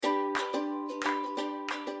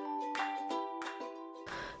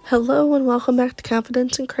Hello and welcome back to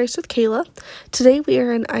Confidence in Christ with Kayla. Today we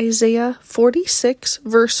are in Isaiah 46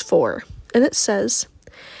 verse 4, and it says,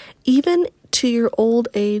 "Even to your old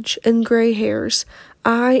age and gray hairs,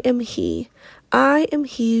 I am He. I am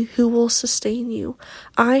He who will sustain you.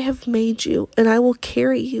 I have made you, and I will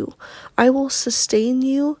carry you. I will sustain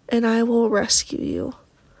you, and I will rescue you."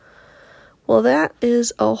 Well, that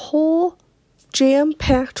is a whole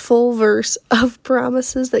jam-packed full verse of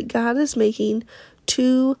promises that God is making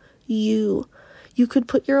to you. You could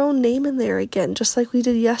put your own name in there again, just like we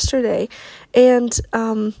did yesterday, and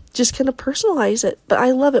just kind of personalize it. But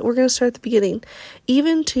I love it. We're going to start at the beginning.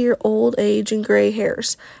 Even to your old age and gray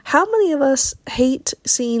hairs. How many of us hate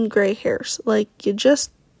seeing gray hairs? Like, you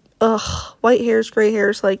just, white hairs, gray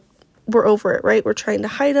hairs, like, we're over it, right? We're trying to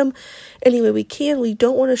hide them any way we can. We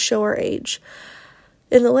don't want to show our age.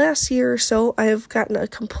 In the last year or so, I have gotten a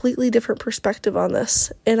completely different perspective on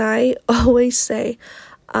this. And I always say,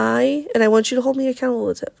 I want you to hold me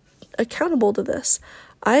accountable to this.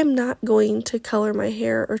 I am not going to color my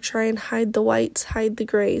hair or try and hide the whites, hide the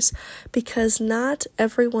grays, because not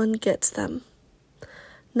everyone gets them.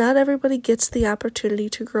 Not everybody gets the opportunity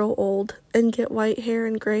to grow old and get white hair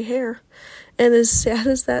and gray hair. And as sad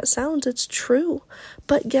as that sounds, it's true.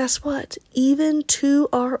 But guess what? Even to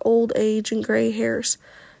our old age and gray hairs,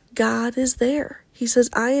 God is there. He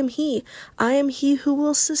says, I am He. I am He who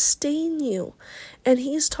will sustain you. And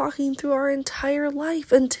He's talking through our entire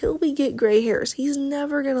life until we get gray hairs. He's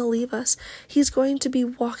never going to leave us. He's going to be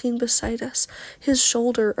walking beside us, His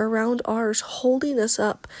shoulder around ours, holding us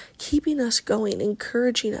up, keeping us going,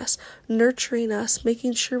 encouraging us, nurturing us,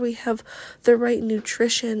 making sure we have the right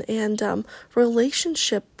nutrition and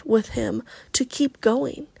relationship with Him to keep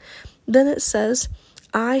going. Then it says,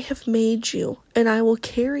 I have made you, and I will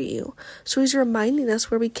carry you. So He's reminding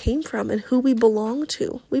us where we came from and who we belong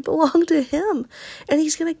to. We belong to Him, and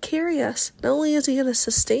He's going to carry us. Not only is He going to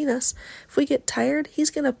sustain us, if we get tired, He's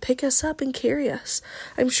going to pick us up and carry us.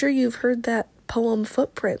 I'm sure you've heard that poem,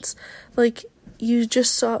 Footprints. Like, you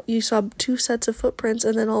saw two sets of footprints,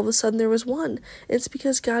 and then all of a sudden there was one. It's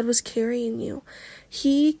because God was carrying you.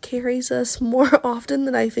 He carries us more often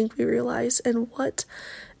than I think we realize, and what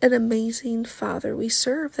an amazing Father we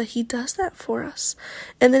serve that He does that for us.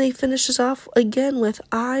 And then He finishes off again with,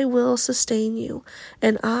 I will sustain you,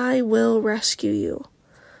 and I will rescue you.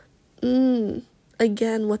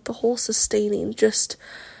 Again, with the whole sustaining, just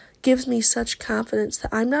gives me such confidence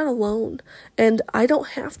that I'm not alone, and I don't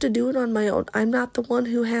have to do it on my own. I'm not the one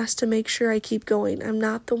who has to make sure I keep going. I'm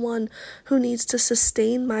not the one who needs to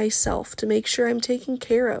sustain myself to make sure I'm taken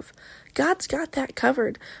care of. God's got that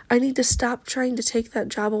covered. I need to stop trying to take that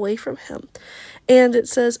job away from Him. And it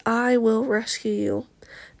says, I will rescue you.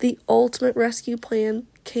 The ultimate rescue plan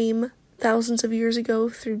came thousands of years ago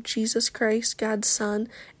through Jesus Christ, God's Son,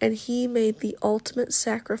 and He made the ultimate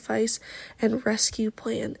sacrifice and rescue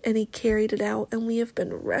plan, and He carried it out, and we have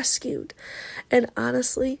been rescued. And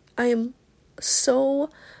honestly, I am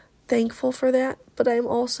so thankful for that, but I'm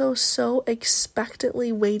also so expectantly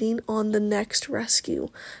waiting on the next rescue,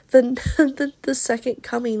 the second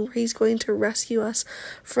coming, where He's going to rescue us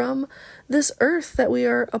from this earth that we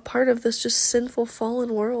are a part of, this just sinful,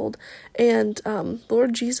 fallen world. And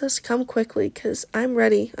Lord Jesus, come quickly, because I'm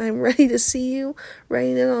ready. I'm ready to see You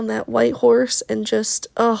riding in on that white horse and just,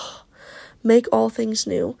 make all things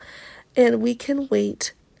new. And we can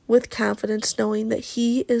wait with confidence, knowing that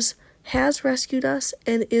He has rescued us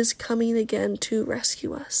and is coming again to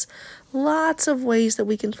rescue us. Lots of ways that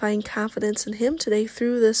we can find confidence in Him today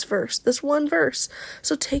through this one verse.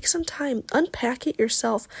 So take some time, unpack it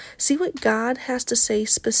yourself, see what God has to say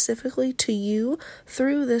specifically to you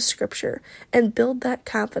through this scripture, and build that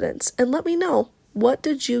confidence. And let me know, what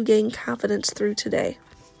did you gain confidence through today?